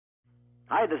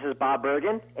Hi, this is Bob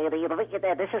Bergen. This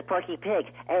is Porky Pig.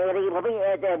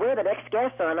 We're the next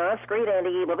guest on screen and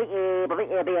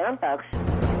beyond, folks.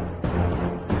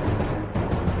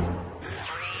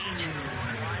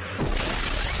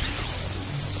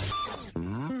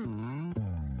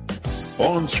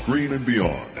 On Screen and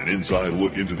Beyond, an inside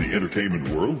look into the entertainment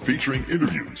world featuring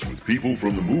interviews with people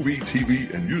from the movie, TV,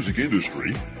 and music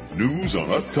industry, news on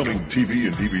upcoming TV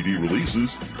and DVD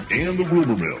releases, and the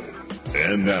rumor mill.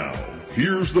 And now,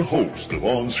 here's the host of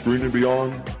On Screen and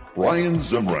Beyond, Brian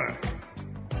Zemrak.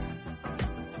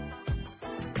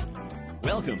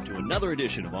 Welcome to another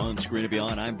edition of On Screen and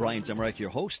Beyond. I'm Brian Zemrak,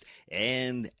 your host,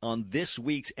 and on this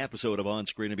week's episode of On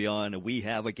Screen and Beyond, we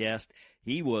have a guest.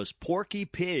 He was Porky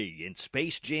Pig in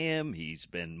Space Jam. He's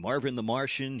been Marvin the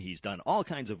Martian. He's done all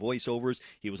kinds of voiceovers.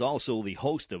 He was also the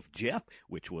host of Jeff,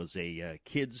 which was a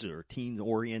kids or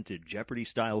teen-oriented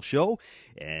Jeopardy-style show.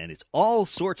 And it's all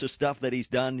sorts of stuff that he's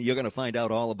done. You're going to find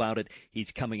out all about it.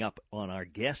 He's coming up on our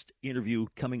guest interview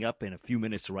coming up in a few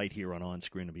minutes right here on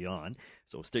Screen and Beyond.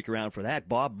 So stick around for that.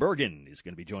 Bob Bergen is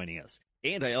going to be joining us.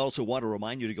 And I also want to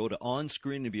remind you to go to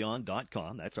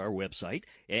onscreenandbeyond.com. That's our website.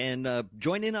 And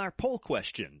join in our poll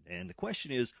question. And the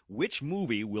question is, which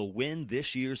movie will win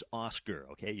this year's Oscar?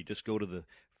 Okay, you just go to the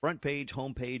front page,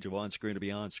 home page of On Screen and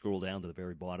Beyond, scroll down to the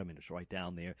very bottom, and it's right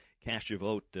down there. Cast your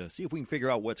vote. See if we can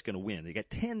figure out what's going to win. They got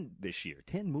 10 this year,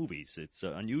 10 movies. It's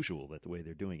unusual that the way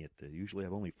they're doing it. They usually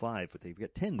have only 5, but they've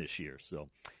got 10 this year. So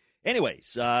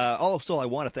anyways, also I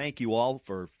want to thank you all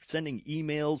for sending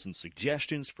emails and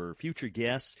suggestions for future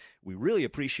guests. We really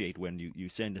appreciate when you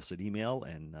send us an email,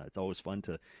 and it's always fun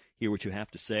to hear what you have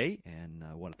to say, and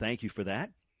I want to thank you for that.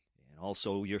 And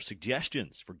also your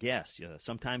suggestions for guests.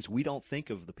 Sometimes we don't think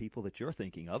of the people that you're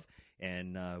thinking of,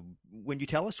 and when you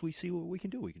tell us, we see what we can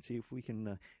do. We can see if we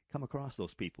can come across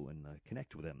those people and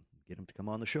connect with them, get them to come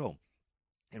on the show.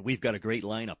 And we've got a great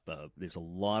lineup. There's a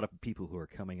lot of people who are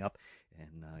coming up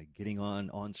and getting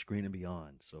on Screen and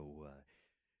Beyond. So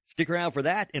stick around for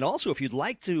that. And also, if you'd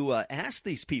like to ask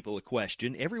these people a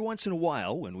question, every once in a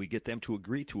while, when we get them to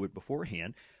agree to it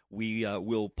beforehand, we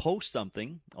will post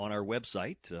something on our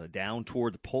website down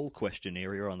toward the poll question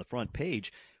area on the front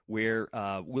page where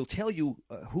we'll tell you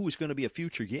who's going to be a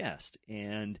future guest.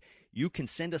 And you can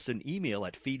send us an email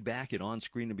at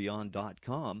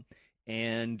feedback@onscreenandbeyond.com.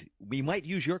 And we might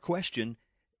use your question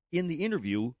in the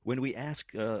interview when we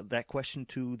ask that question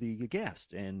to the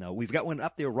guest. And we've got one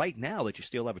up there right now that you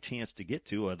still have a chance to get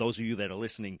to. Those of you that are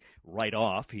listening right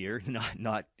off here,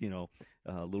 not a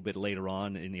little bit later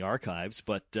on in the archives.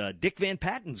 But Dick Van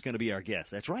Patten's going to be our guest.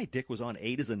 That's right. Dick was on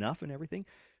 8 is Enough and everything.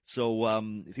 So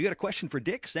if you got a question for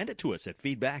Dick, send it to us at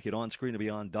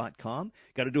feedback@onscreenandbeyond.com.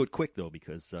 Got to do it quick, though,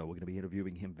 because we're going to be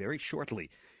interviewing him very shortly.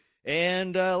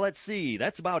 And let's see,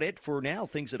 that's about it for now,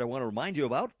 things that I want to remind you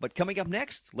about. But coming up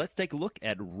next, let's take a look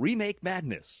at Remake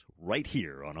Madness right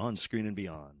here on Screen and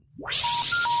Beyond.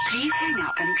 Please hang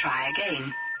up and try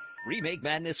again. Remake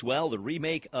Madness, well, the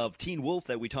remake of Teen Wolf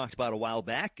that we talked about a while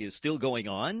back is still going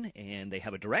on, and they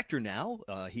have a director now.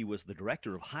 He was the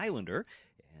director of Highlander,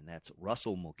 and that's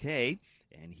Russell Mulcahy,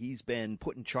 and he's been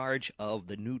put in charge of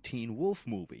the new Teen Wolf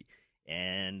movie.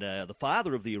 And the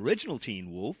father of the original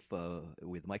Teen Wolf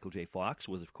with Michael J. Fox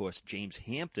was, of course, James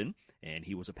Hampton, and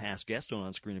he was a past guest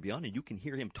on Screen and Beyond, and you can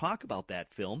hear him talk about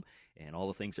that film and all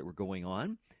the things that were going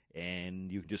on. And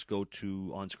you can just go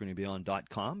to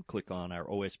onscreenandbeyond.com, click on our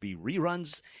OSB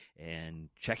reruns, and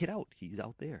check it out. He's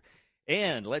out there.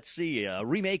 And let's see, a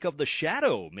remake of The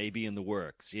Shadow may be in the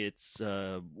works. It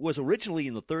was originally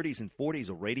in the 30s and 40s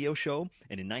a radio show,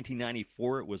 and in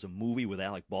 1994 it was a movie with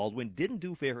Alec Baldwin. Didn't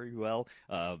do very well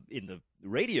in the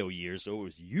radio years, so it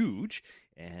was huge,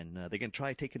 and they're going to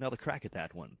try to take another crack at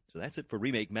that one. So that's it for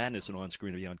Remake Madness and On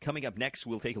Screen and Beyond. Coming up next,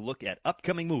 we'll take a look at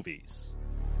upcoming movies.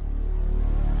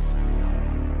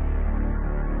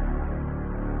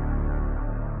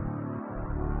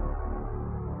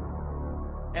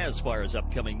 As far as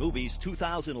upcoming movies,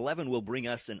 2011 will bring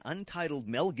us an untitled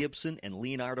Mel Gibson and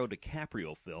Leonardo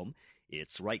DiCaprio film.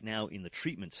 It's right now in the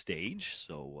treatment stage,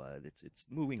 so it's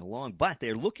moving along. But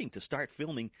they're looking to start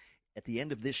filming at the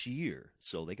end of this year,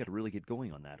 so they got to really get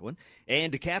going on that one.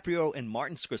 And DiCaprio and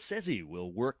Martin Scorsese will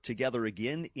work together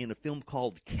again in a film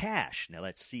called Cash. Now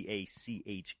that's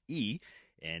C-A-C-H-E,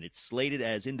 and it's slated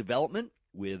as in development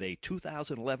with a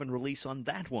 2011 release on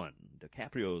that one.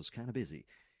 DiCaprio's kind of busy.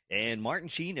 And Martin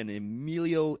Sheen and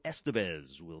Emilio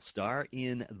Estevez will star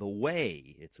in The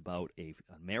Way. It's about an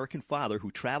American father who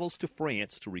travels to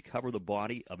France to recover the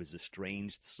body of his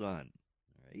estranged son.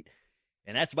 All right.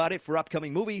 And that's about it for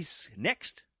upcoming movies.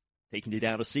 Next, taking you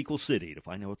down to Sequel City to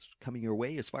find out what's coming your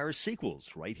way as far as sequels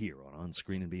right here on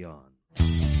Screen and Beyond.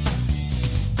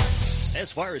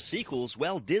 As far as sequels,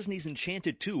 well, Disney's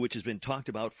Enchanted 2, which has been talked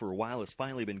about for a while, has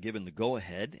finally been given the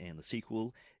go-ahead, and the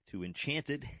sequel to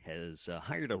Enchanted has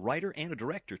hired a writer and a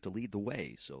director to lead the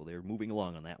way, so they're moving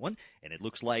along on that one. And it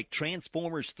looks like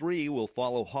Transformers 3 will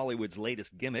follow Hollywood's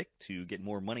latest gimmick to get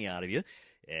more money out of you,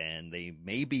 and they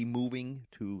may be moving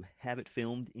to have it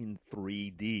filmed in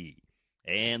 3D.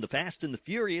 And The Fast and the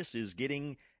Furious is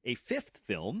getting a fifth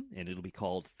film, and it'll be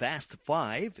called Fast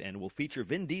 5, and will feature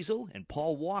Vin Diesel and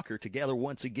Paul Walker together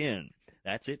once again.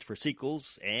 That's it for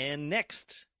sequels. And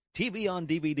next, TV on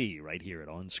DVD, right here at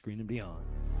On Screen and Beyond.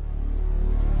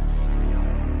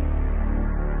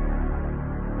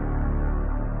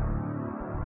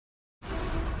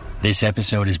 This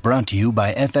episode is brought to you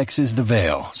by FX's The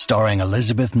Veil, starring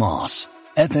Elizabeth Moss.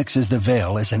 FX's The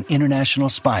Veil is an international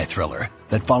spy thriller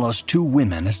that follows two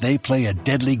women as they play a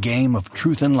deadly game of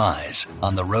truth and lies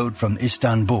on the road from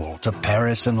Istanbul to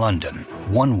Paris and London.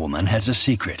 One woman has a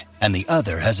secret, and the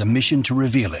other has a mission to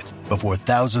reveal it before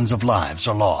thousands of lives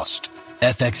are lost.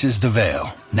 FX's The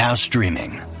Veil, now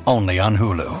streaming, only on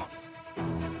Hulu.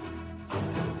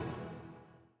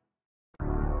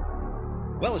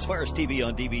 Well, as far as TV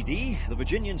on DVD, The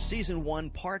Virginian Season 1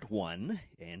 Part 1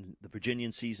 and The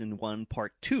Virginian Season 1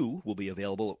 Part 2 will be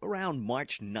available around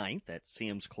March 9th at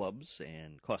Sam's Clubs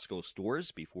and Costco stores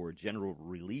before general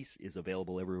release is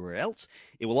available everywhere else.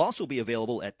 It will also be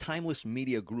available at Timeless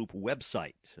Media Group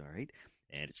website, all right?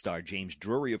 And it starred James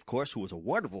Drury, of course, who was a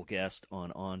wonderful guest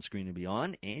on Screen and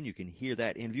Beyond, and you can hear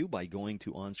that interview by going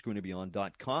to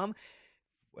onscreenandbeyond.com.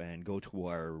 And go to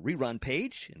our rerun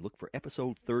page and look for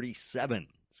episode 37.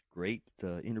 It's a great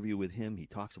interview with him. He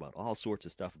talks about all sorts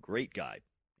of stuff. Great guy.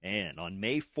 And on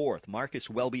May 4th, Marcus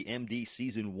Welby, MD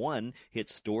Season 1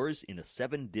 hits stores in a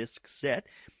 7-disc set,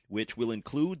 which will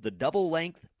include the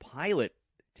double-length pilot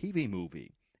TV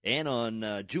movie. And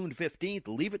on June 15th,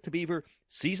 Leave It to Beaver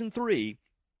Season 3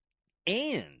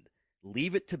 and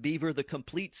Leave It to Beaver the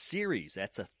Complete Series.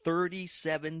 That's a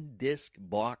 37-disc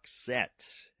box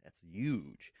set. That's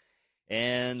huge.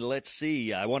 And let's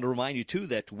see, I want to remind you, too,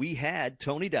 that we had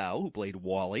Tony Dow, who played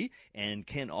Wally, and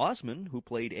Ken Osmond, who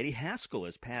played Eddie Haskell,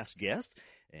 as past guests.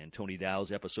 And Tony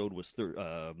Dow's episode was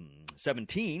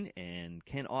 17, and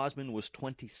Ken Osmond was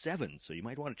 27. So you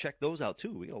might want to check those out,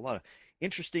 too. We got a lot of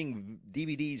interesting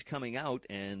DVDs coming out,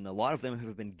 and a lot of them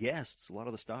have been guests. A lot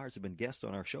of the stars have been guests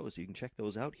on our shows, so you can check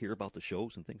those out, hear about the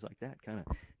shows and things like that. Kind of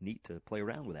neat to play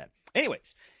around with that.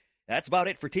 Anyways, that's about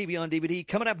it for TV on DVD.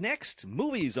 Coming up next,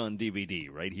 movies on DVD,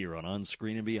 right here on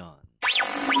Screen and Beyond.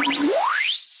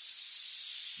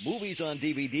 Movies on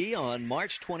DVD on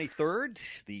March 23rd.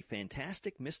 The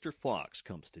Fantastic Mr. Fox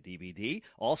comes to DVD.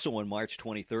 Also on March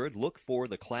 23rd, look for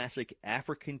the classic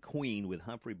African Queen with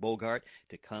Humphrey Bogart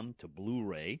to come to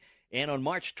Blu-ray. And on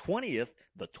March 20th,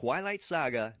 The Twilight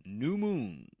Saga: New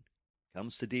Moon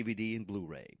comes to DVD and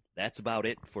Blu-ray. That's about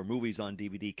it for movies on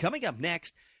DVD. Coming up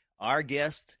next, our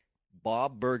guest,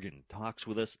 Bob Bergen, talks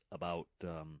with us about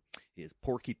his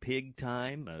Porky Pig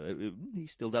time. He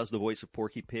still does the voice of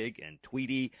Porky Pig and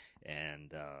Tweety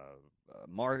and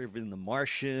Marvin the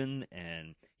Martian,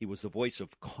 and he was the voice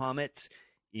of Comet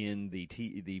in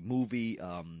the movie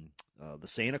The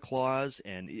Santa Claus,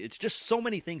 and it's just so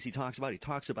many things he talks about. He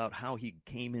talks about how he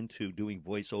came into doing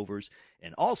voiceovers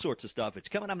and all sorts of stuff. It's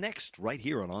coming up next right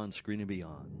here on Screen and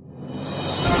Beyond.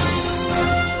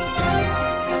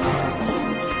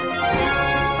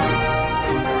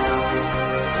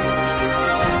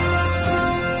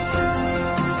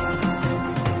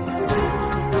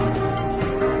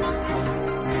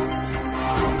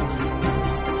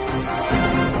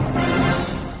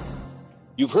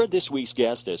 You've heard this week's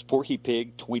guest as Porky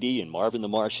Pig, Tweety, and Marvin the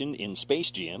Martian in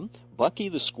Space Jam, Bucky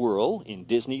the Squirrel in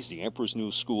Disney's The Emperor's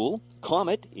New School,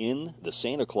 Comet in The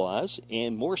Santa Claus,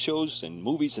 and more shows and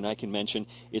movies than I can mention.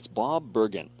 It's Bob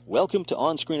Bergen. Welcome to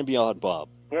On Screen and Beyond, Bob.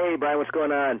 Hey, Brian, what's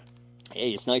going on?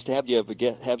 Hey, it's nice to have you as a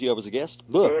guest. Hey,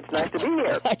 it's nice to be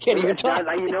here. I can't even talk.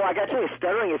 I got to tell you,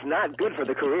 stuttering is not good for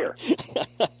the career.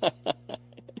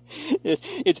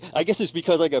 I guess it's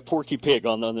because I got Porky Pig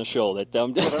on the show that.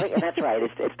 That's right.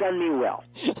 It's done me well.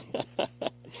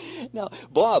 Now,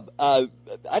 Bob, I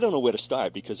don't know where to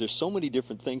start because there's so many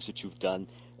different things that you've done,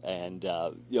 and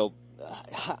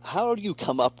how do you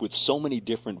come up with so many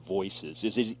different voices?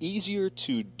 Is it easier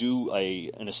to do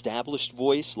an established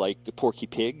voice like Porky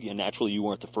Pig, and naturally you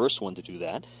weren't the first one to do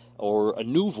that, or a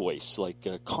new voice like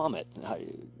Comet?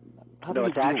 No,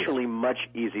 it's actually much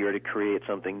easier to create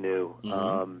something new.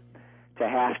 Mm-hmm. To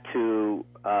have to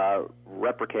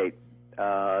replicate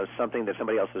something that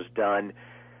somebody else has done,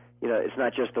 it's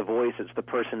not just the voice, it's the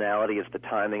personality, it's the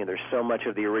timing, and there's so much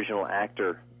of the original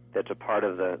actor that's a part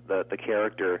of the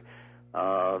character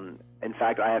In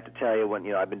fact, I have to tell you,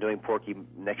 when I've been doing Porky,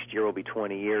 next year will be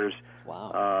 20 years.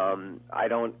 Wow.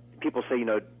 People say,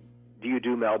 do you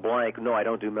do Mel Blanc? No, I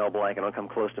don't do Mel Blanc. I don't come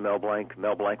close to Mel Blanc.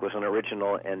 Mel Blanc was an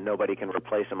original, and nobody can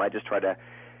replace him. I just try to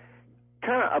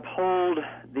kind of uphold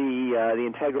the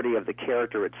integrity of the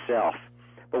character itself.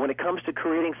 But when it comes to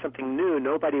creating something new,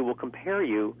 nobody will compare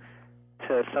you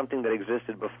to something that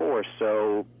existed before.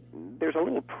 So there's a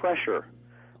little pressure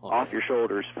off your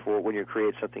shoulders for when you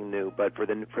create something new. But for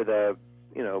the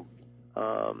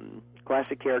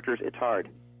classic characters, it's hard.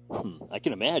 I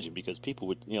can imagine, because people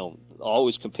would,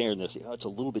 always compare and they'll say, it's a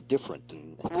little bit different.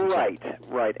 Right.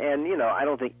 And, I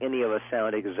don't think any of us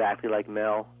sound exactly like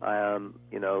Mel.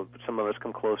 Some of us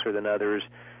come closer than others.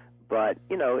 But,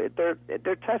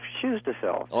 they're tough shoes to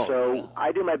fill.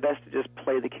 I do my best to just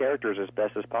play the characters as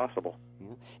best as possible.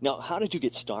 Yeah. Now, how did you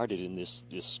get started in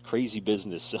this crazy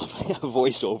business of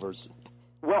voiceovers?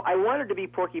 Well, I wanted to be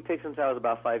Porky Pig since I was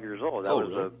about 5 years old. That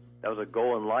was a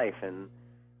goal in life, and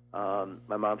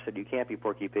my mom said, you can't be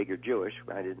Porky Pig, you're Jewish.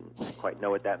 I didn't quite know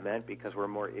what that meant, because we're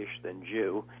more Ish than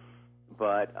Jew.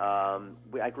 But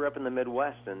I grew up in the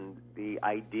Midwest, and the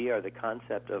idea or the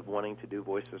concept of wanting to do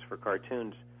voices for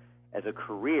cartoons as a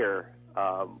career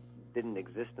didn't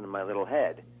exist in my little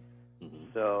head. Mm-hmm.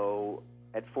 So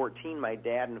at 14, my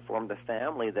dad informed the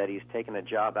family that he's taken a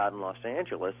job out in Los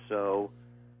Angeles, so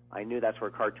I knew that's where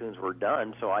cartoons were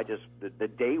done. So the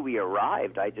day we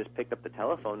arrived, I just picked up the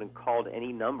telephone and called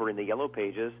any number in the Yellow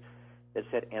Pages that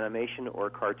said animation or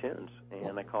cartoons.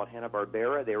 And I called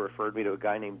Hanna-Barbera. They referred me to a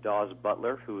guy named Dawes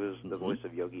Butler, who is the voice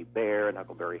of Yogi Bear and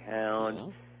Huckleberry Hound. Uh-huh.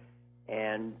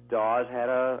 And Dawes had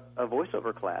a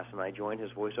voiceover class, and I joined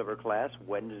his voiceover class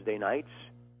Wednesday nights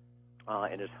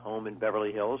in his home in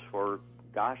Beverly Hills for,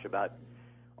 about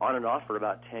on and off for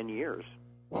about 10 years.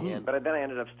 But then I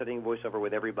ended up studying voiceover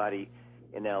with everybody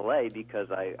in L.A.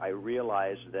 because I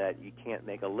realized that you can't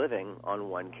make a living on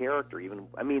one character.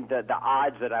 The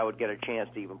odds that I would get a chance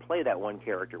to even play that one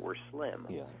character were slim.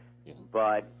 Yeah.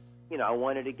 But, I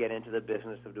wanted to get into the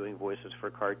business of doing voices for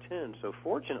cartoons. So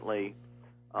fortunately,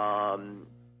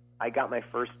 I got my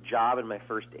first job and my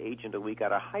first agent a week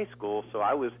out of high school, so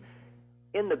I was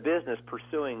in the business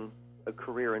pursuing a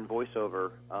career in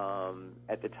voiceover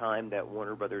at the time that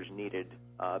Warner Brothers needed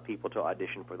people to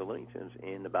audition for the Looney Tunes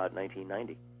in about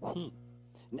 1990.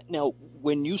 Now,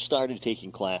 when you started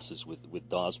taking classes with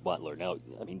Dawes Butler,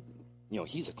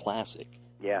 he's a classic.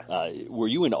 Yeah. Were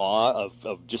you in awe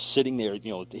of just sitting there?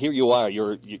 Here you are.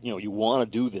 You want to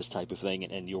do this type of thing,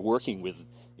 and you're working with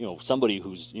somebody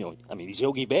who's he's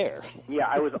Yogi Bear. Yeah,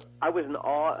 I was in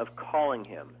awe of calling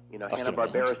him.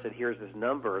 Hanna-Barbera said, "Here's his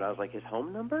number," and I was like, "His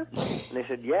home number?" And they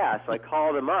said, "Yeah." So I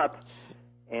called him up,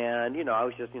 and I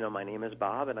was just, my name is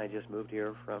Bob, and I just moved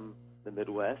here from the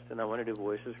Midwest, and I want to do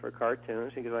voices for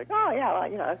cartoons. He was like, "Oh yeah,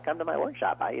 well, come to my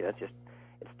workshop.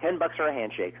 It's $10 or a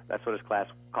handshake." That's what his class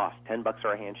cost, $10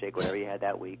 or a handshake, whatever you had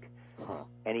that week. Huh.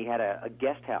 And he had a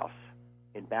guest house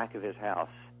in back of his house.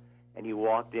 And you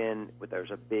walked in,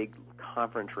 there's a big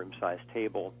conference room-sized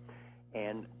table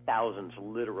and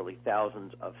literally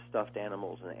thousands of stuffed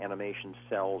animals and animation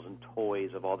cells and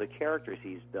toys of all the characters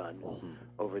he's done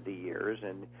over the years.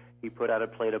 And he put out a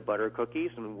plate of butter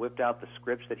cookies and whipped out the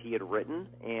scripts that he had written,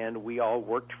 and we all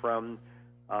worked from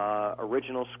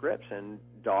original scripts. And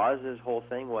Dawes' whole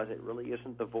thing was, it really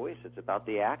isn't the voice, it's about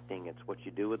the acting, it's what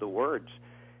you do with the words,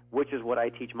 which is what I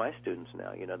teach my students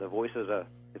now. The voice is a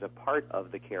part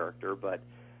of the character, but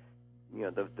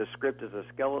the script is a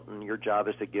skeleton. Your job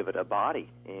is to give it a body,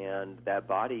 and that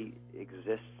body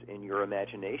exists in your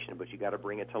imagination, but you got to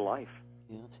bring it to life.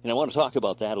 Yeah, and I want to talk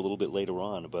about that a little bit later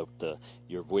on, about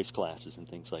your voice classes and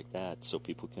things like that, so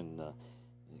people can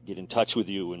get in touch with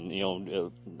you,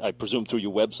 and I presume through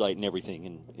your website and everything,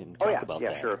 and talk about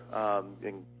that. Yeah, sure.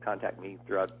 You can contact me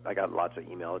throughout. I got lots of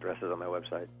email addresses on my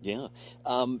website. Yeah.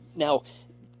 Now,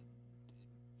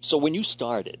 so when you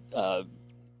started,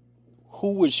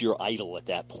 who was your idol at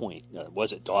that point?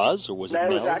 Was it Dawes or was it Mel?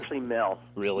 No, it was actually Mel.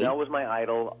 Really? Mel was my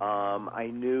idol. I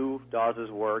knew Dawes'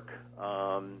 work.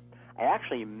 I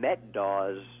actually met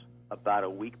Dawes about a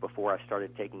week before I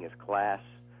started taking his class.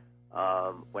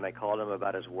 When I called him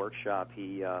about his workshop,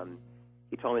 he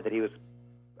told me that he was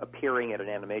appearing at an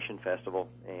animation festival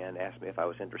and asked me if I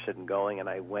was interested in going, and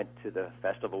I went to the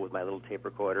festival with my little tape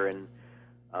recorder and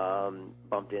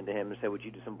bumped into him and said, "Would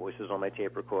you do some voices on my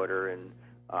tape recorder?" And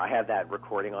I have that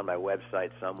recording on my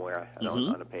website somewhere. I don't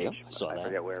know, on a page. Yep, I saw that.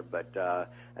 Forget where. But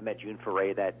I met June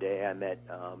Foray that day. I met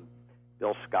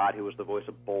Bill Scott, who was the voice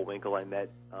of Bullwinkle. I met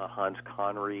Hans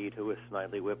Conried, who was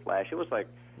Snidely Whiplash. It was like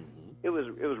it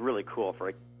was really cool for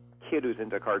a kid who's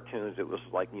into cartoons, it was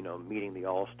like, you know, meeting the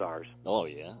all-stars. Oh,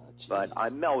 yeah. Jeez.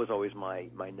 But Mel was always my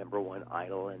number one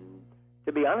idol, and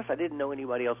to be honest, I didn't know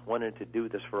anybody else wanted to do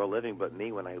this for a living but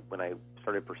me. When I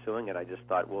started pursuing it, I just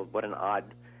thought, well, what an odd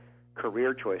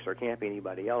career choice. There can't be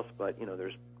anybody else, but, you know,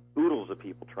 there's oodles of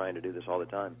people trying to do this all the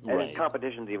time. And Right.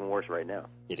 competition's even worse right now.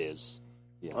 It is.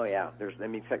 Yeah. Oh, yeah.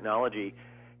 Technology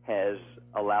has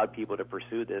allowed people to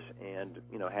pursue this and,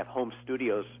 you know, have home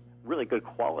studios, really good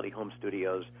quality home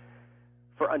studios,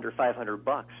 for under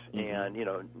 $500. Mm-hmm. And, you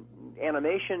know,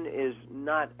 animation is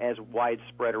not as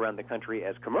widespread around the country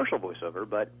as commercial voiceover,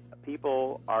 but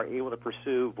people are able to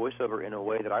pursue voiceover in a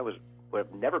way that I would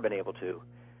have never been able to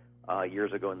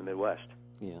years ago in the Midwest.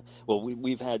 Yeah. Well,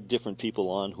 we've had different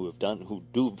people on who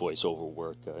do voiceover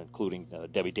work, including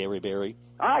Debbie Derryberry.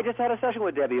 I just had a session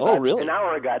with Debbie Oh, about really? an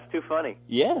hour ago. It's too funny.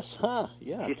 Yes, huh?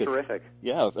 Yeah. She's terrific.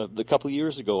 Yeah, a couple of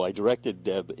years ago, I directed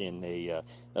Deb in a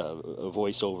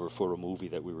voiceover for a movie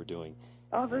that we were doing.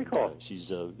 Oh, very cool.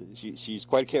 She's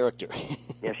quite a character.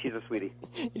 Yeah, she's a sweetie.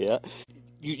 Yeah.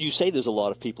 You say there's a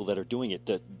lot of people that are doing it,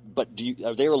 but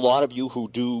are there a lot of you who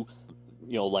do,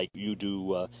 you know, like you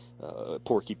do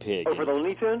Porky Pig? Oh, for the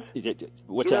Looney Tunes?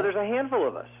 What's you know, that? there's a handful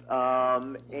of us.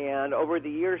 And over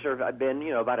the years, I've been, you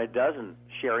know, about a dozen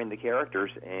sharing the characters.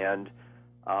 And,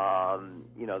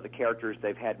 you know, the characters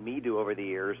they've had me do over the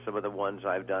years, some of the ones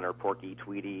I've done are Porky,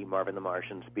 Tweety, Marvin the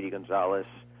Martian, Speedy Gonzales,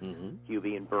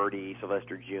 Hubie and Birdie,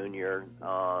 Sylvester Jr.,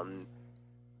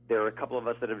 there are a couple of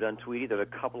us that have done Tweety. There's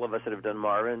a couple of us that have done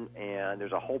Marvin, and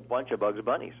there's a whole bunch of Bugs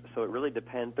Bunnies. So it really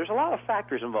depends. There's a lot of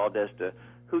factors involved as to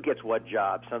who gets what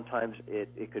job. Sometimes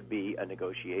it could be a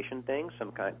negotiation thing.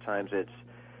 Sometimes it's,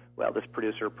 well, this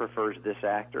producer prefers this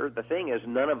actor. The thing is,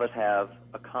 none of us have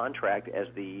a contract as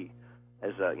the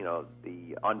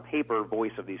on paper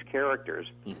voice of these characters,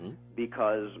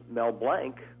 because Mel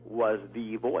Blanc was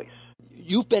the voice.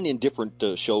 You've been in different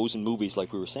shows and movies,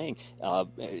 like we were saying. Are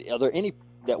there any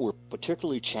that were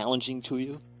particularly challenging to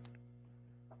you?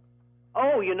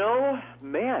 Oh, you know,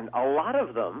 man, a lot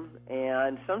of them.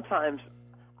 And sometimes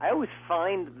I always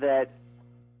find that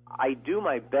I do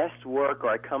my best work,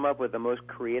 or I come up with the most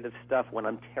creative stuff when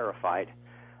I'm terrified.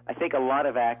 I think a lot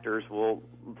of actors will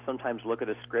sometimes look at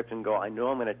a script and go, I know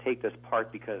I'm going to take this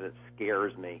part because it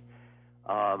scares me.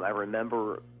 I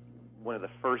remember one of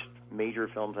the first major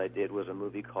films I did was a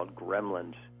movie called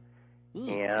Gremlins.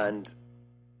 And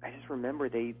I just remember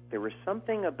there was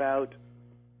something in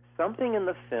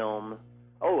the film.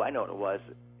 Oh, I know what it was.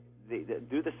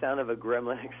 Do the sound of a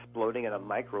gremlin exploding in a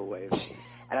microwave.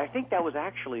 And I think that was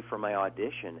actually for my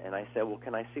audition. And I said, well,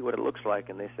 can I see what it looks like?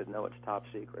 And they said, no, it's top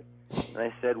secret. And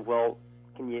I said, well,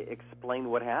 can you explain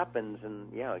what happens?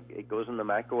 And, yeah, it goes in the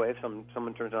microwave.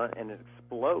 Someone turns on and it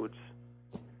explodes.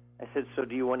 I said, so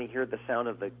do you want to hear the sound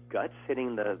of the guts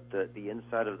hitting the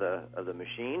inside of the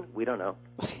machine? We don't know.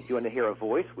 Do you want to hear a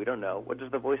voice? We don't know. What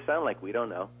does the voice sound like? We don't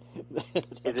know.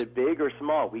 Is it big or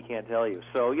small? We can't tell you.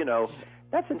 So, you know,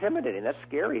 that's intimidating. That's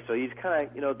scary. So he's kind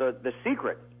of, you know, the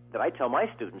secret that I tell my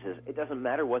students is it doesn't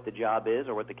matter what the job is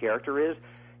or what the character is.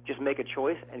 Just make a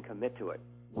choice and commit to it.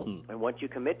 And once you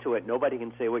commit to it, nobody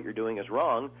can say what you're doing is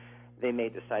wrong. They may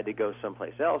decide to go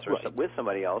someplace else or with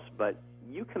somebody else, but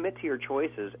you commit to your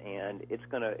choices, and it's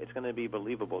gonna be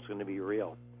believable. It's gonna be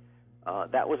real.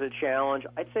 That was a challenge.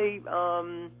 I'd say,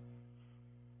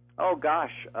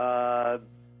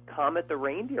 Comet the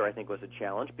Reindeer, I think, was a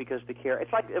challenge because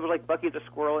it was like Bucky the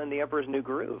Squirrel in The Emperor's New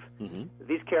Groove.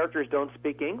 These characters don't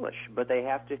speak English, but they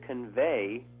have to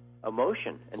convey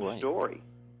emotion and story.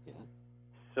 Yeah.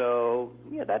 So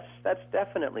yeah, that's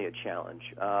definitely a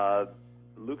challenge.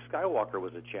 Luke Skywalker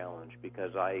was a challenge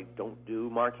because I don't do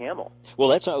Mark Hamill. Well,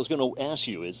 that's what I was going to ask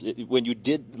you. When you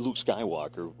did Luke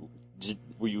Skywalker,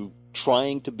 were you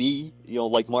trying to be, you know,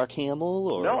 like Mark Hamill?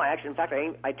 Or? No, in fact,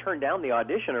 I turned down the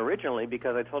audition originally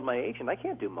because I told my agent, I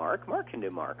can't do Mark. Mark can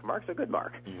do Mark. Mark's a good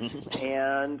Mark.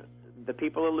 And the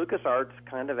people at LucasArts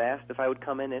kind of asked if I would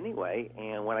come in anyway.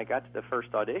 And when I got to the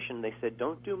first audition, they said,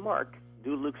 don't do Mark,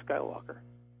 do Luke Skywalker.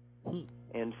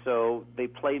 And so they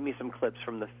played me some clips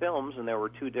from the films, and there were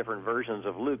two different versions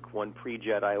of Luke, one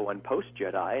pre-Jedi, one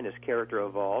post-Jedi, and his character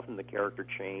evolved and the character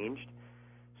changed.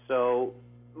 So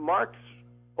Mark's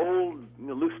old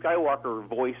Luke Skywalker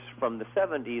voice from the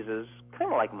 70s is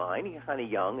kind of like mine. He's kind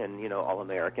of young and, you know,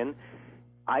 all-American.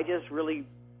 I just really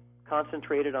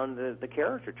concentrated on the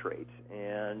character traits,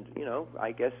 and, you know,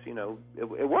 I guess, you know,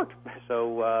 it worked.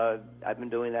 So I've been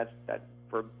doing that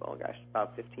for,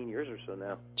 about 15 years or so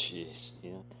now. Jeez,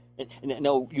 yeah. And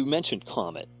now, you mentioned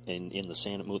Comet in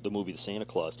the movie The Santa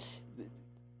Claus.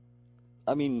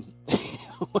 I mean,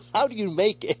 how do you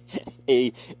make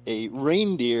a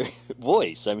reindeer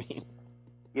voice? I mean,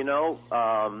 You know,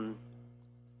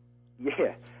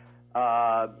 yeah.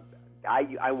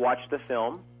 I watched the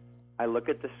film. I look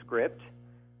at the script.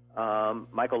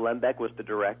 Michael Lembeck was the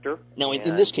director. Now,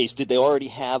 in this case, did they already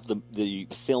have the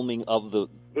filming of the...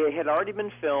 It had already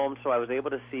been filmed, so I was able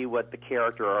to see what the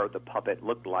character or the puppet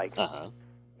looked like. Uh-huh.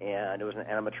 And it was an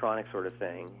animatronic sort of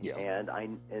thing. Yeah.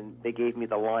 And they gave me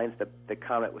the lines that the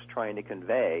comic was trying to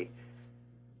convey.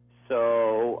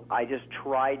 So I just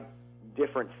tried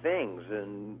different things,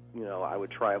 and I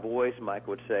would try a voice. Mike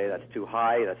would say, "That's too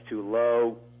high, that's too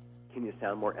low. Can you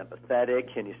sound more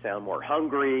empathetic? Can you sound more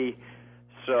hungry?"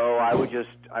 So I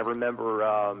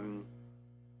remember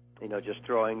just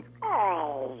throwing,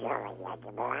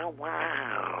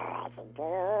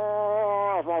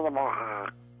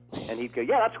 and he'd go,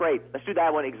 "Yeah, that's great. Let's do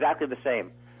that one exactly the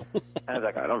same." And I was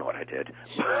like, "I don't know what I did."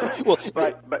 Well,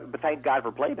 but thank God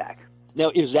for playback. Now,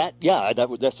 is that,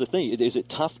 that's the thing. Is it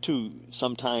tough to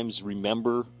sometimes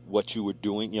remember what you were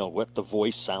doing, what the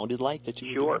voice sounded like that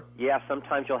you were doing? Yeah,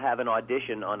 sometimes you'll have an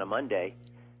audition on a Monday,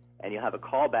 and you'll have a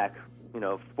callback,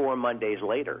 4 Mondays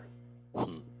later.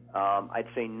 Hmm. I'd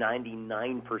say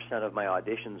 99% of my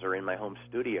auditions are in my home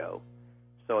studio.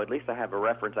 So at least I have a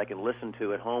reference I can listen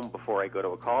to at home before I go to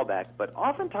a callback. But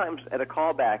oftentimes at a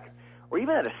callback, or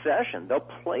even at a session, they'll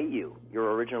play you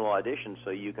your original audition so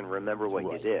you can remember what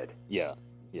you did. Yeah.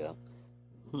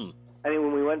 I mean,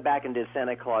 when we went back and did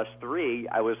Santa Claus 3,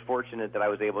 I was fortunate that I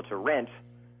was able to rent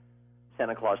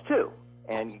Santa Claus 2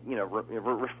 and,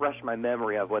 refresh my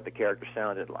memory of what the character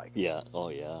sounded like. Yeah. Oh,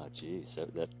 yeah. Geez.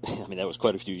 That was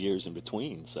quite a few years in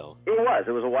between, so. It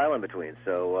was a while in between.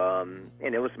 So,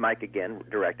 and it was Mike again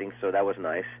directing, so that was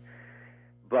nice.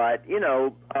 But,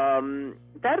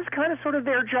 that is kind of sort of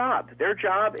their job. Their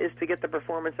job is to get the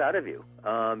performance out of you.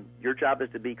 Your job is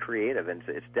to be creative, and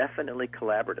it's definitely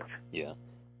collaborative. Yeah.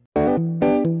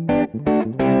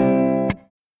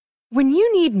 When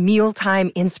you need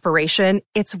mealtime inspiration,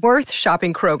 it's worth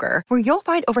shopping Kroger, where you'll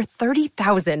find over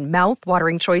 30,000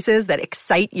 mouth-watering choices that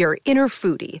excite your inner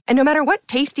foodie. And no matter what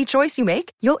tasty choice you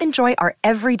make, you'll enjoy our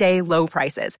everyday low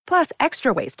prices, plus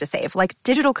extra ways to save, like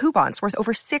digital coupons worth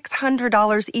over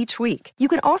 $600 each week. You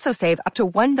can also save up to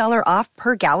 $1 off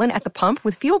per gallon at the pump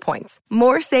with fuel points.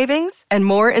 More savings and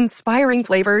more inspiring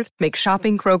flavors make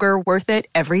shopping Kroger worth it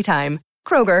every time.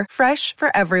 Kroger, fresh for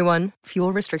everyone.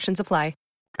 Fuel restrictions apply.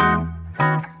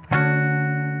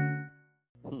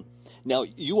 Now,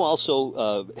 you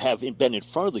also have been in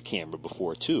front of the camera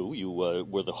before, too. You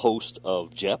were the host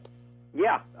of Jep.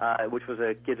 Yeah, which was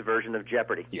a kid's version of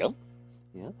Jeopardy. Yep.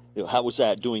 Yeah. How was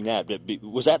that, doing that?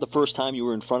 Was that the first time you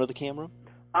were in front of the camera?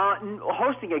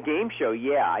 Hosting a game show,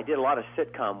 yeah. I did a lot of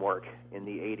sitcom work in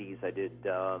the 80s. I did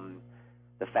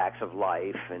The Facts of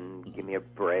Life and Give Me a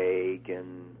Break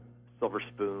and Silver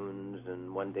Spoons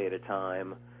and One Day at a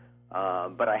Time.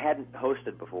 But I hadn't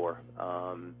hosted before.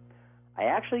 I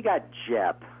actually got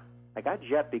Jep. I got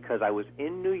Jep because I was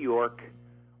in New York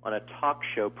on a talk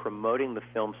show promoting the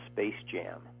film Space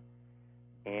Jam.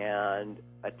 And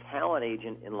a talent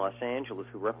agent in Los Angeles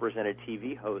who represented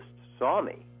TV hosts saw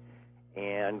me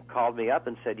and called me up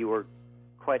and said, "You were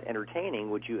quite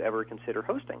entertaining. Would you ever consider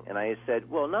hosting?" And I said,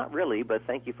 "Well, not really, but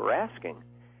thank you for asking."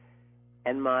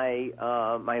 And my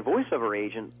voiceover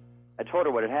agent, I told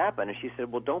her what had happened, and she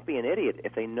said, "Well, don't be an idiot.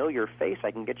 If they know your face,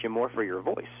 I can get you more for your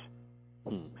voice."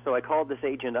 So I called this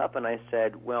agent up, and I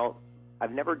said, "Well,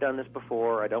 I've never done this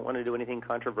before. I don't want to do anything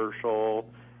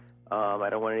controversial. I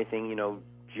don't want anything,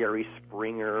 Jerry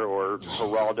Springer or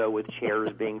Geraldo with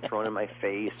chairs being thrown in my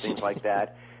face, things like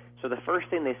that." So the first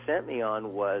thing they sent me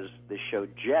on was the show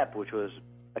Jep, which was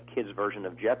a kid's version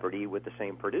of Jeopardy with the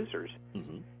same producers.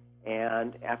 Mm-hmm.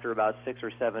 And after about 6 or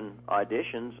 7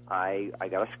 auditions, I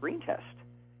got a screen test.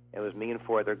 It was me and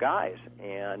 4 other guys,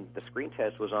 and the screen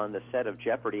test was on the set of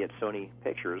Jeopardy at Sony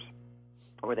Pictures,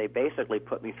 where they basically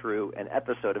put me through an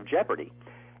episode of Jeopardy.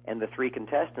 And the 3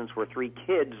 contestants were 3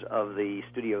 kids of the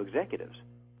studio executives.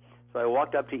 So I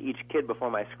walked up to each kid before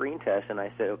my screen test, and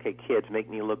I said, "Okay, kids, make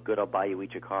me look good. I'll buy you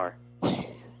each a car."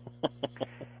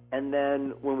 And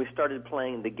then when we started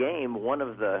playing the game, one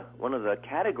of the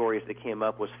categories that came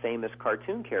up was famous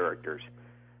cartoon characters.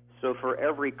 So for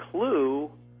every clue,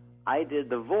 I did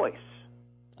the voice.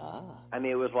 I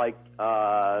mean, it was like,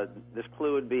 this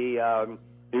clue would be,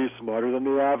 he's smarter than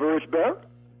the average bear.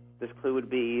 This clue would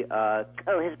be,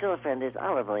 his girlfriend is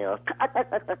olive oil.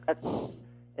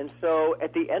 And so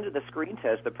at the end of the screen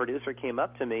test, the producer came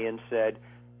up to me and said,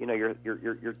 your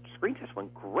screen test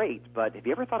went great, but have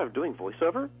you ever thought of doing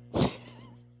voiceover?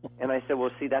 And I said, well,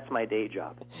 see, that's my day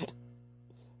job.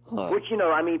 Which,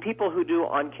 people who do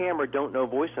on camera don't know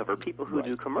voiceover. People who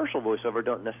do commercial voiceover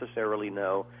don't necessarily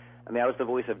know I mean, I was the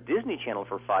voice of Disney Channel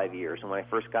for 5 years, and when I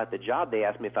first got the job, they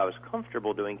asked me if I was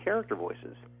comfortable doing character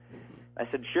voices. I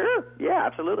said, sure, yeah,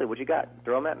 absolutely. What you got?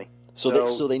 Throw them at me.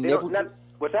 So they never...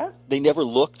 What's that? They never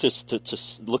look to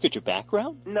look at your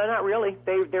background? No, not really.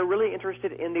 They're really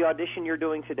interested in the audition you're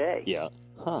doing today. Yeah.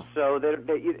 Huh. So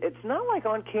it's not like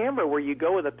on camera where you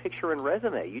go with a picture and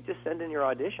resume. You just send in your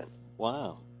audition.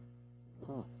 Wow.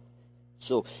 Huh.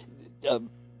 So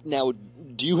now,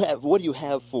 what do you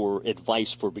have for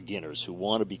advice for beginners who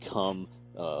want to become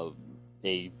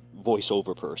a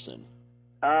voiceover person?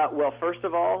 Well, first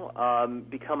of all,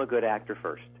 become a good actor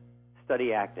first.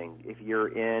 Study acting. If you're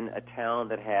in a town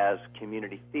that has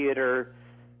community theater,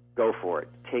 go for it.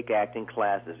 Take acting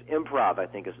classes. Improv, I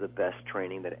think, is the best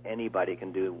training that anybody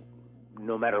can do,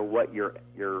 no matter what your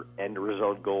end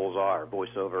result goals are.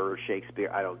 Voiceover, Shakespeare,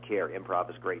 I don't care. Improv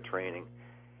is great training.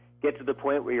 Get to the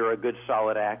point where you're a good,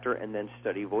 solid actor, and then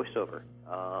study voiceover.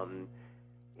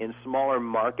 In smaller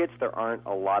markets, there aren't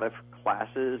a lot of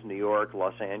classes. New York,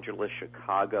 Los Angeles,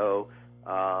 Chicago,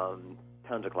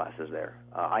 tons of classes there.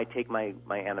 I take my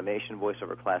animation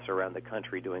voiceover class around the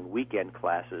country doing weekend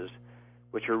classes,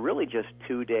 which are really just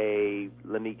 2-day,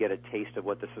 let me get a taste of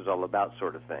what this is all about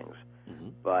sort of things. Mm-hmm.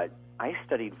 But I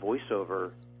studied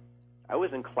voiceover. I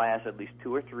was in class at least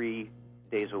 2 or 3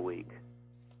 days a week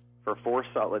for 4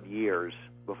 solid years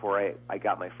before I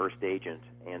got my first agent.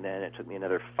 And then it took me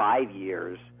another 5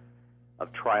 years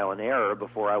of trial and error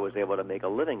before I was able to make a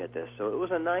living at this. So it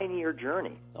was a 9-year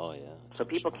journey. Oh, yeah. So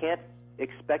people can't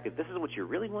expect, if this is what you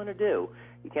really want to do,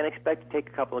 you can't expect to take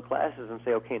a couple of classes and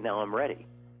say, okay, now I'm ready.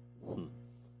 Hmm.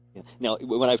 Yeah. Now,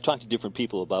 when I've talked to different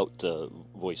people about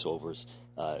voiceovers,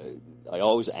 I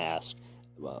always ask,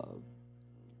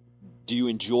 do you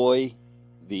enjoy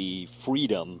the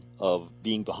freedom of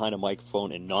being behind a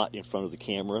microphone and not in front of the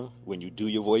camera when you do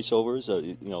your voiceovers?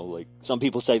 Like some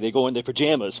people say they go in their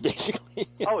pajamas, basically.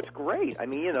 Oh, it's great. I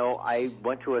mean, I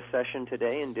went to a session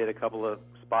today and did a couple of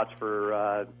spots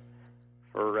for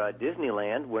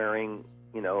Disneyland wearing,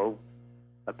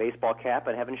 a baseball cap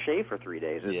and haven't shaved for 3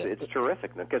 days. It's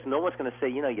terrific because no one's going to say,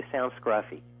 you sound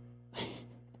scruffy.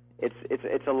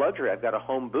 It's a luxury. I've got a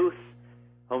home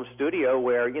studio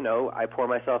where, I pour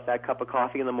myself that cup of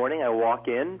coffee in the morning. I walk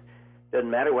in.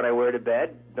 Doesn't matter what I wear to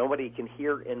bed. Nobody can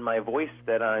hear in my voice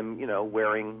that I'm,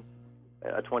 wearing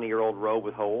a 20-year-old robe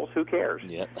with holes. Who cares?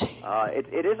 Yeah.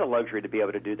 It is a luxury to be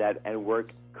able to do that and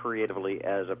work creatively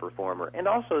as a performer. And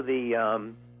also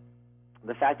the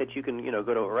fact that you can,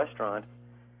 go to a restaurant,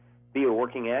 be a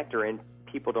working actor, and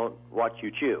people don't watch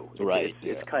you chew. Right.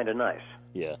 It's kind of nice.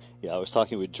 Yeah. I was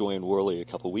talking with Joanne Worley a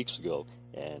couple of weeks ago,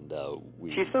 and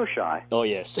she's so shy. Oh,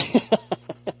 yes.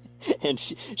 And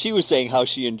she was saying how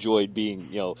she enjoyed being,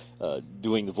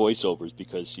 doing the voiceovers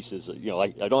because she says, I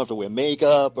don't have to wear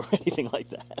makeup or anything like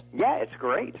that. Yeah, it's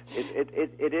great.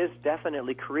 It is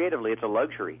definitely creatively, it's a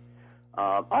luxury.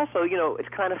 Also, it's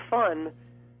kind of fun.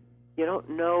 You don't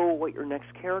know what your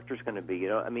next character is going to be.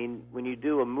 I mean, when you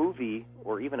do a movie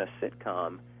or even a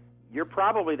sitcom, you're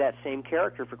probably that same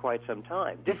character for quite some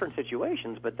time. Different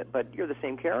situations, but you're the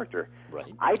same character. Right.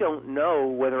 I don't know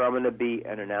whether I'm going to be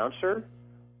an announcer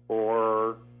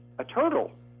or a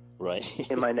turtle. Right.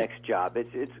 In my next job.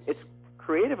 It's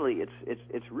creatively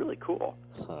it's really cool.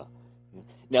 Huh.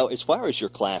 Now, as far as your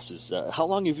classes, how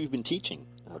long have you been teaching?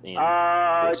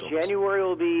 January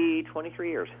will be 23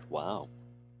 years. Wow.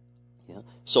 Yeah.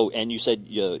 So, and you said,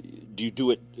 do you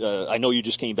do it? I know you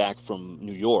just came back from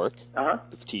New York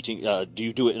teaching. Do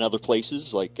you do it in other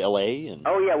places like L.A.?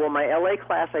 Oh yeah. Well, my L.A.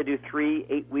 class, I do 3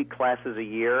 8-week classes a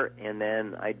year, and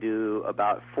then I do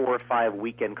about 4 or 5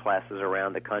 weekend classes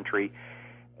around the country.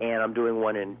 And I'm doing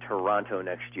one in Toronto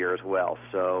next year as well.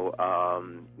 So,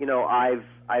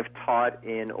 I've taught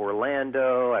in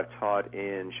Orlando, I've taught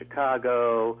in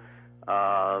Chicago,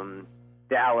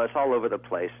 Dallas, all over the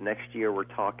place. Next year we're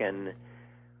talking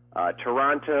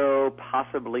Toronto,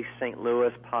 possibly St.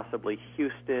 Louis, possibly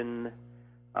Houston,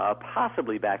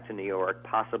 possibly back to New York,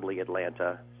 possibly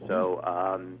Atlanta. So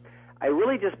I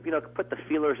really just, put the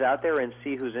feelers out there and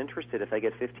see who's interested. If I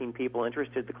get 15 people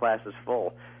interested, the class is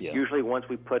full. Yeah. Usually once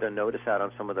we put a notice out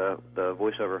on some of the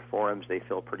voiceover forums, they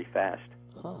fill pretty fast.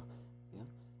 Huh. Yeah.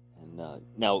 And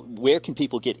now, where can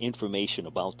people get information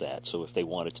about that, so if they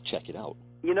wanted to check it out?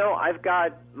 I've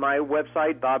got my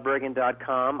website,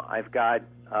 bobbergen.com. I've got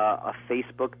a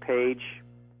Facebook page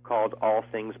called All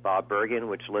Things Bob Bergen,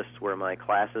 which lists where my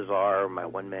classes are, my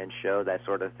one-man show, that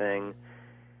sort of thing.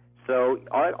 So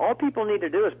all people need to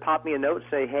do is pop me a note,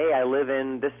 say, hey, I live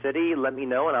in this city, let me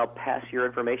know, and I'll pass your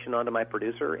information on to my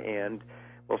producer, and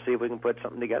we'll see if we can put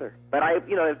something together. But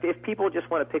if people just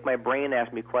want to pick my brain,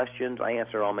 ask me questions, I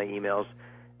answer all my emails.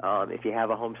 If you have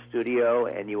a home studio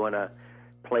and you want to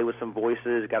play with some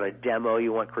voices, got a demo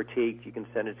you want critiqued, you can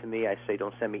send it to me. I say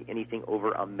don't send me anything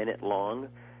over a minute long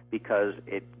because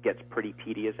it gets pretty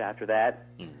tedious after that.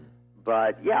 Mm-hmm.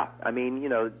 But, yeah, I mean,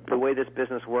 the way this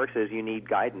business works is you need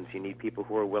guidance. You need people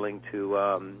who are willing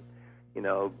to,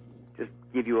 just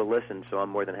give you a listen, so I'm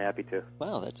more than happy to.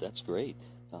 Wow, that's great.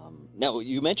 Now,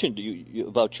 you mentioned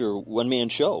about your one-man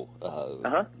show.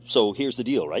 So here's the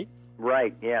deal, right?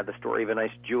 Right, yeah, the story of a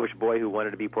nice Jewish boy who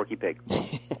wanted to be Porky Pig.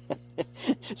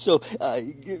 So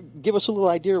give us a little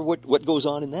idea of what goes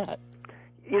on in that.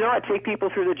 I take people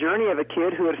through the journey of a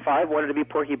kid who at 5 wanted to be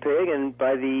Porky Pig, and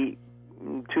by the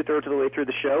 2/3 of the way through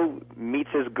the show meets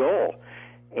his goal.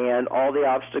 And all the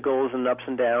obstacles and ups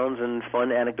and downs and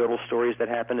fun anecdotal stories that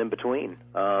happen in between.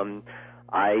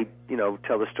 I,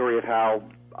 tell the story of how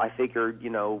I figured,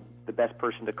 the best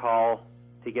person to call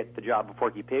to get the job of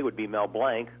Porky Pig would be Mel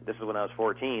Blanc. This is when I was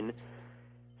 14.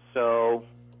 So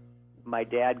my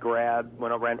dad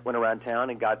went around town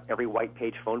and got every white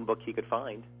page phone book he could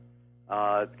find.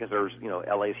 Because there's,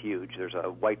 LA's huge. There's a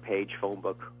white page phone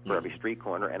book for every street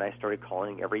corner, and I started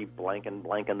calling every blank and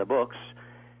blank in the books.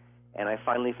 And I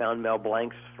finally found Mel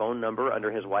Blanc's phone number under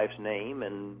his wife's name,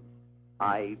 and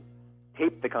I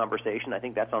taped the conversation. I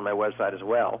think that's on my website as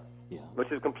well, which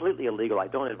is completely illegal. I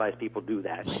don't advise people do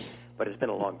that, but it's been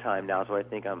a long time now, so I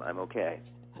think I'm okay.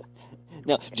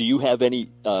 Now, do you have any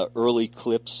early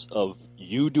clips of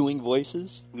you doing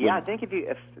voices? Yeah, I think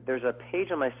if there's a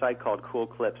page on my site called Cool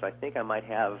Clips, I think I might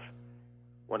have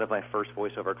one of my first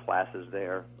voiceover classes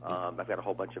there. I've got a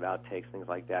whole bunch of outtakes, things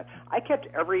like that. I kept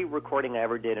every recording I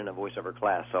ever did in a voiceover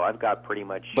class, so I've got pretty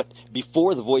much... But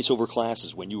before the voiceover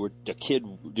classes, when you were a kid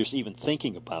just even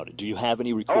thinking about it, do you have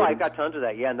any recordings? Oh, I've got tons of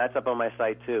that, and that's up on my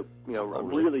site, too.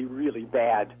 Really, really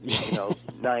bad,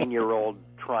 9-year-old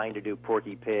trying to do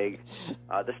Porky Pig.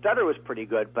 The stutter was pretty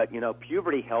good, but,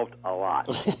 puberty helped a lot.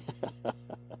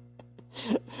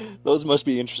 Those must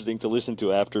be interesting to listen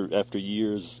to after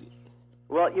years.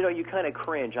 Well, you kind of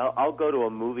cringe. I'll go to a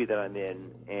movie that I'm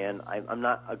in, and I'm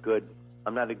not a good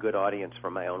audience for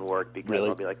my own work because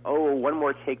I'll be like, oh, one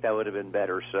more take that would have been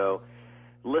better. So,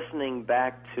 listening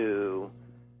back to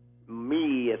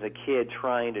me as a kid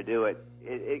trying to do it,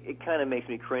 it kind of makes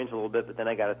me cringe a little bit. But then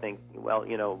I got to think, well,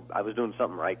 I was doing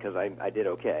something right because I did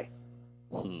okay.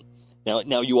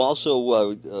 Now you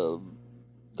also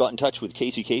got in touch with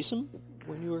Casey Kasem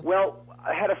when you were. Well,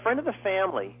 I had a friend of the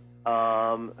family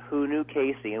who knew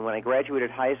Casey, and when I graduated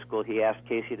high school, he asked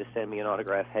Casey to send me an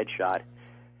autographed headshot,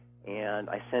 and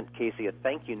I sent Casey a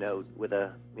thank you note with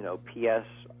a, P.S.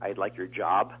 I'd like your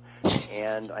job,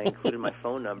 and I included my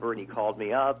phone number, and he called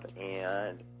me up,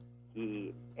 and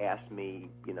he asked me,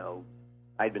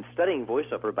 I'd been studying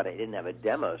voiceover, but I didn't have a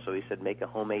demo, so he said make a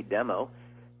homemade demo,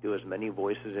 do as many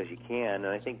voices as you can, and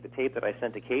I think the tape that I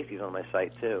sent to Casey's on my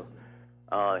site, too.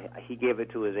 He gave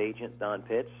it to his agent, Don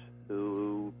Pitts,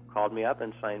 who called me up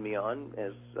and signed me on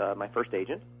as my first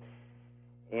agent.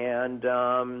 And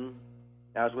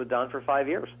I was with Don for 5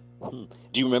 years.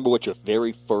 Do you remember what your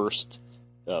very first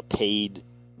paid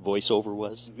voiceover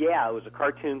was? Yeah, it was a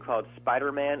cartoon called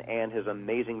Spider-Man and His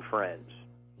Amazing Friends.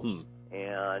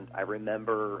 And I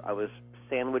remember I was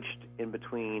sandwiched in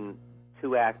between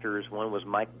two actors. One was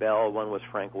Mike Bell, one was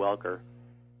Frank Welker.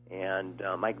 And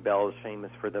Mike Bell is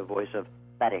famous for the voice of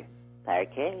Buddy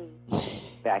Parkey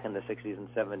back in the 60s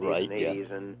and 70s and 80s.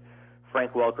 Yeah. And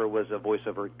Frank Welker was a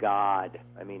voiceover god.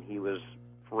 I mean, he was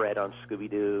Fred on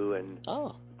Scooby-Doo and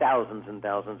thousands and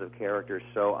thousands of characters.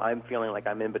 So I'm feeling like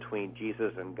I'm in between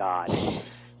Jesus and God.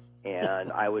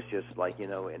 And I was just like,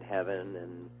 in heaven.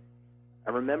 And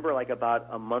I remember like about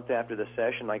a month after the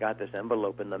session, I got this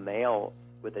envelope in the mail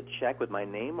with a check with my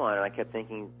name on it. And I kept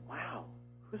thinking, wow,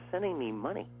 who's sending me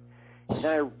money? And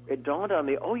then it dawned on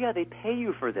me, oh, yeah, they pay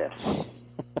you for this.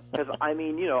 Because, I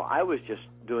mean, I was just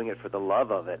doing it for the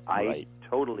love of it. I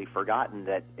totally forgotten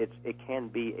that it can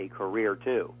be a career,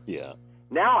 too. Yeah.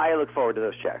 Now I look forward to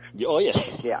those checks. Oh, yeah.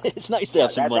 Yeah. It's nice to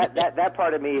have some money. That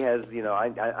part of me has,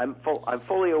 I'm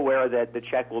fully aware that the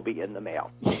check will be in the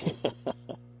mail.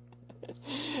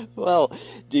 Well,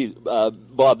 geez,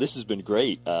 Bob, this has been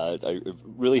great. I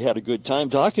really had a good time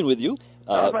talking with you.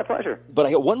 That was my pleasure. But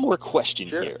I got one more question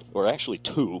here, or actually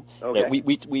two. Okay. That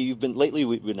we've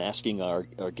been asking our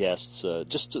guests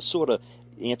just to sort of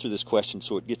answer this question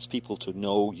so it gets people to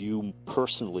know you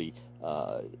personally.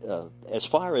 As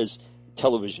far as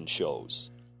television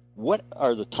shows, what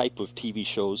are the type of TV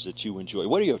shows that you enjoy?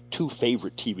 What are your two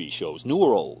favorite TV shows, new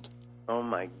or old? Oh,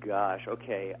 my gosh.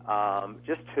 Okay.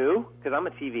 Just two, because I'm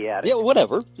a TV addict. Yeah,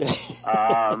 whatever.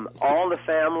 All in the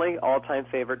Family, all-time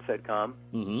favorite sitcom.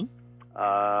 Mm-hmm.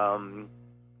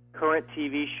 current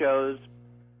TV shows,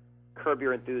 Curb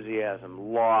Your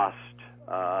Enthusiasm, Lost,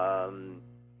 oh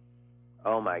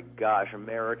my gosh,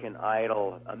 American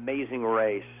Idol, Amazing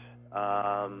Race.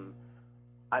 I'm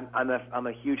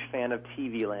a huge fan of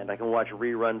TV Land. I can watch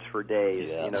reruns for days.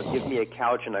 Yeah. You know, give me a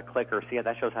couch and a clicker. See,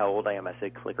 that shows how old I am. I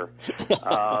said clicker.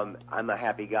 I'm a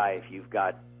happy guy.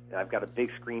 I've got a big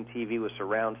screen TV with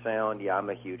surround sound. Yeah, I'm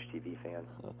a huge TV fan.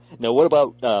 Now, what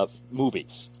about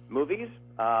movies? Movies?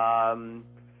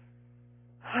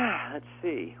 Let's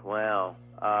see. Wow.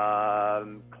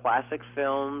 Classic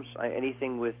films.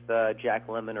 Anything with Jack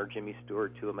Lemmon or Jimmy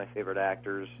Stewart, two of my favorite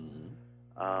actors.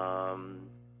 Mm-hmm.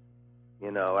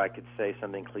 You know, I could say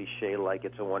something cliche like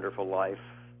It's a Wonderful Life,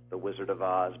 The Wizard of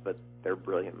Oz, but they're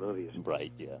brilliant movies.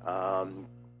 Right, yeah.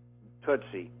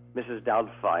 Tootsie, Mrs.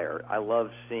 Doubtfire. I love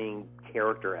seeing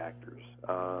character actors.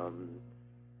 I'm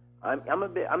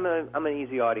an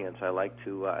easy audience. I like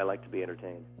to be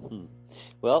entertained.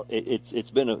 Well,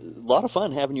 it's been a lot of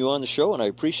fun having you on the show, and I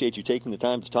appreciate you taking the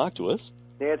time to talk to us.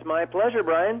 It's my pleasure,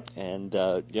 Brian. And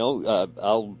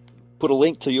I'll put a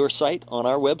link to your site on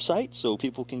our website so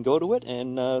people can go to it.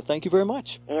 And thank you very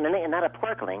much. And not a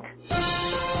pork link.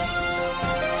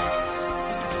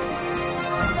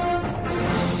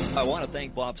 I want to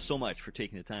thank Bob so much for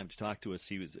taking the time to talk to us.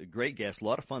 He was a great guest, a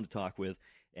lot of fun to talk with,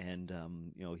 and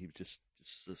he was just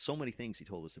so many things he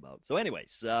told us about. So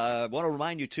anyways, I want to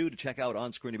remind you, too, to check out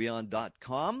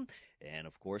onscreenandbeyond.com. And,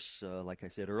 of course, like I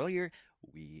said earlier,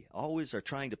 we always are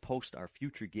trying to post our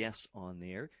future guests on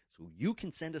there, so you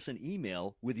can send us an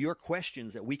email with your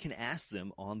questions that we can ask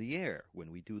them on the air when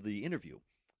we do the interview.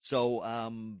 So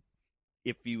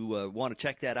if you want to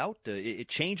check that out, it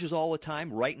changes all the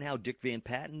time. Right now, Dick Van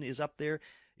Patten is up there.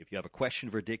 If you have a question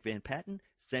for Dick Van Patten,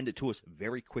 send it to us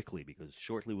very quickly, because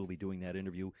shortly we'll be doing that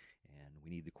interview, and we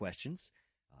need the questions.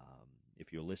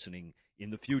 If you're listening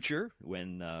in the future,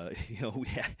 when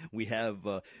we have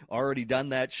already done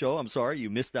that show, I'm sorry you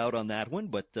missed out on that one,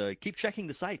 but keep checking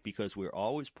the site, because we're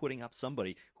always putting up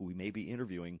somebody who we may be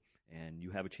interviewing, and you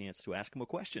have a chance to ask them a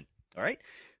question. All right?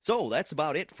 So that's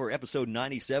about it for episode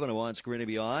 97 of On Screen and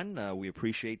Beyond. We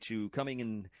appreciate you coming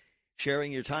and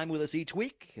sharing your time with us each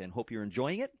week, and hope you're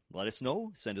enjoying it. Let us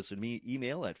know. Send us an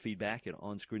email at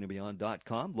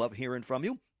feedback@onscreenandbeyond.com. Love hearing from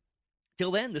you. Till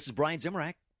then, this is Brian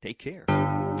Zemrak. Take care.